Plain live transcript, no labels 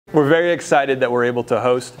We're very excited that we're able to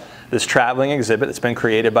host this traveling exhibit that's been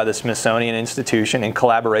created by the Smithsonian Institution in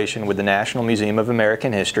collaboration with the National Museum of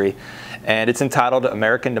American History, and it's entitled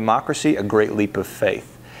American Democracy, A Great Leap of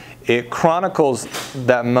Faith. It chronicles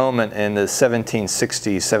that moment in the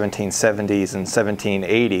 1760s, 1770s, and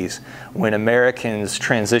 1780s when Americans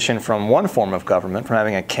transitioned from one form of government, from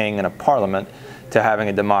having a king and a parliament, to having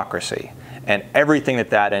a democracy, and everything that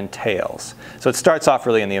that entails. So it starts off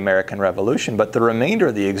really in the American Revolution, but the remainder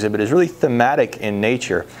of the exhibit is really thematic in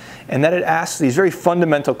nature, and that it asks these very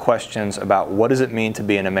fundamental questions about what does it mean to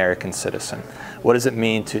be an American citizen? What does it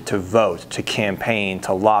mean to vote, to campaign,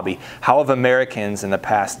 to lobby? How have Americans in the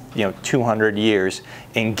past 200 years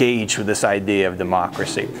engaged with this idea of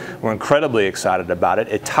democracy? We're incredibly excited about it.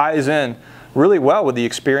 It ties in really well with the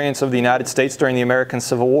experience of the United States during the American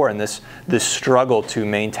Civil War and this struggle to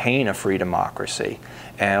maintain a free democracy.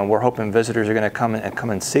 And we're hoping visitors are going to come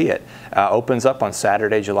and see it. Opens up on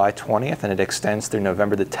Saturday, July 20th, and it extends through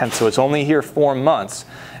November the 10th. So it's only here 4 months,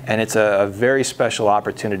 and it's a very special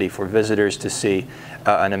opportunity for visitors to see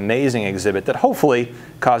an amazing exhibit that hopefully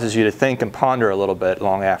causes you to think and ponder a little bit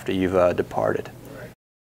long after you've departed.